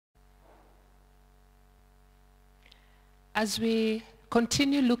As we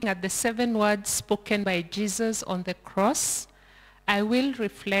continue looking at the 7 words spoken by Jesus on the cross, I will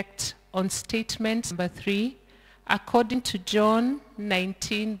reflect on statement number 3, according to John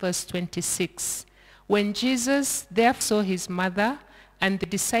 19, verse 26. When Jesus therefore saw his mother and the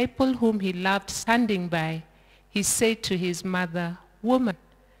disciple whom he loved standing by, he said to his mother, "Woman,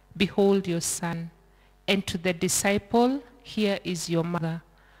 behold your son." And to the disciple, "Here is your mother."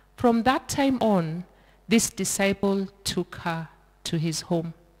 From that time on, this disciple took her to his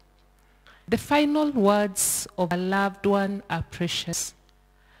home. The final words of a loved one are precious.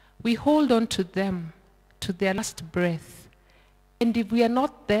 We hold on to them to their last breath. And if we are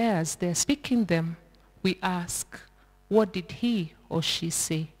not there as they're speaking them, we ask, what did he or she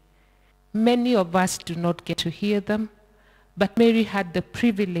say? Many of us do not get to hear them, but Mary had the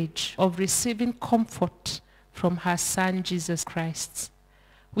privilege of receiving comfort from her son, Jesus Christ.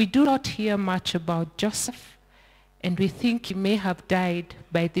 We do not hear much about Joseph, and we think he may have died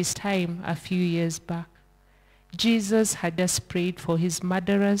by this time a few years back. Jesus had just prayed for his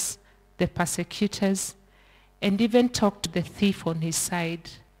murderers, the persecutors, and even talked to the thief on his side,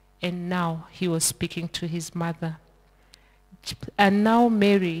 and now he was speaking to his mother. And now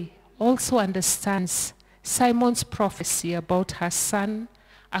Mary also understands Simon's prophecy about her son,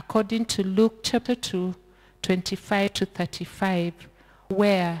 according to Luke chapter 2, 25 to 35,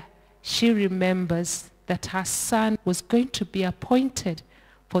 where she remembers that her son was going to be appointed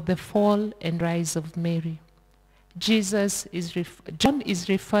for the fall and rise of Mary. John is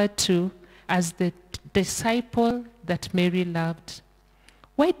referred to as the disciple that Mary loved.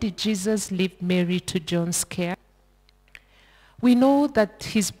 Why did Jesus leave Mary to John's care? We know that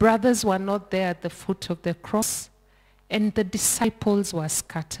his brothers were not there at the foot of the cross, and the disciples were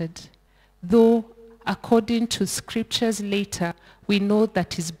scattered. Though, according to scriptures later, we know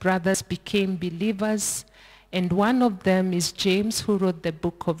that his brothers became believers, and one of them is James, who wrote the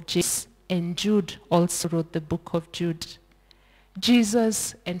book of James, and Jude also wrote the book of Jude.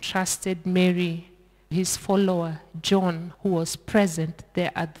 Jesus entrusted Mary, his follower, John, who was present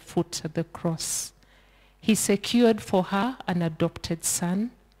there at the foot of the cross. He secured for her an adopted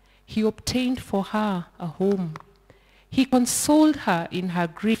son. He obtained for her a home. He consoled her in her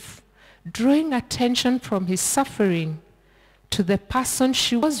grief, drawing attention from his suffering to the person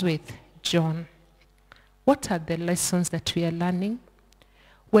she was with, John. What are the lessons that we are learning?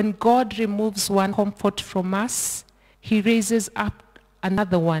 When God removes one comfort from us, he raises up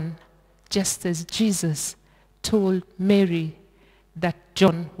another one, just as Jesus told Mary that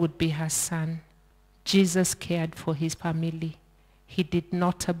John would be her son. Jesus cared for his family. He did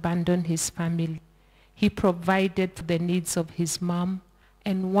not abandon his family. He provided for the needs of his mom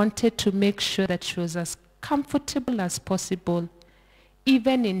and wanted to make sure that she was as comfortable as possible.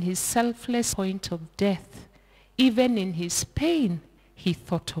 Even in his selfless point of death, even in his pain, he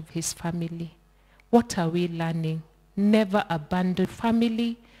thought of his family. What are we learning? Never abandon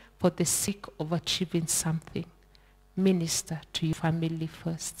family for the sake of achieving something. Minister to your family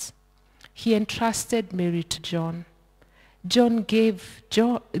first. He entrusted Mary to John. God gave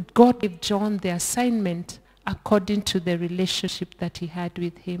John the assignment according to the relationship that he had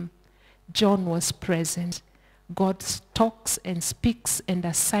with him. John was present. God talks and speaks and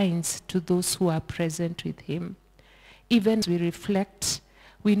assigns to those who are present with him. Even as we reflect,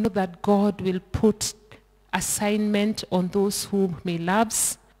 we know that God will put assignment on those whom he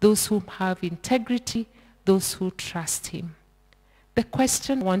loves, those who have integrity, those who trust him. The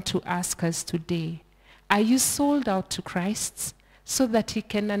question I want to ask us today, are you sold out to Christ so that he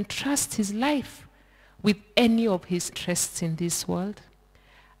can entrust his life with any of his interests in this world?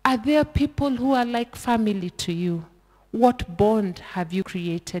 Are there people who are like family to you? What bond have you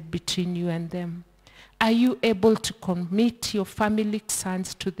created between you and them? Are you able to commit your family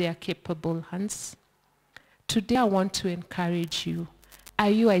concerns to their capable hands? Today I want to encourage you.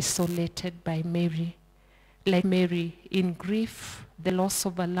 Are you isolated by Mary? Like Mary, in grief, the loss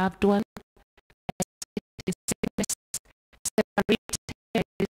of a loved one,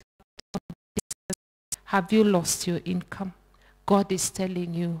 have you lost your income? God is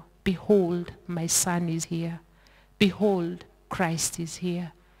telling you, behold, my son is here. Behold, Christ is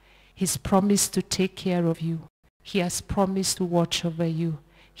here. He's promised to take care of you. He has promised to watch over you.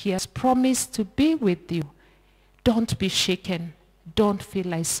 He has promised to be with you. Don't be shaken. Don't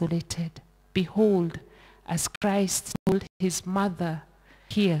feel isolated. Behold, as Christ told his mother,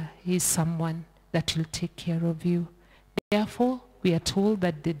 here is someone that will take care of you. Therefore, we are told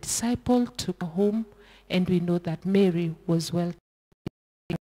that the disciple took her home, and we know that Mary was well.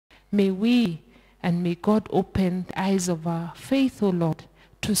 May we and may God open the eyes of our faith, O Lord,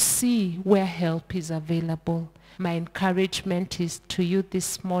 to see where help is available. My encouragement is to you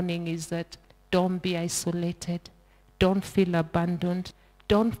this morning is that don't be isolated. Don't feel abandoned.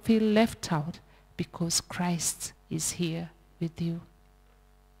 Don't feel left out, because Christ is here with you.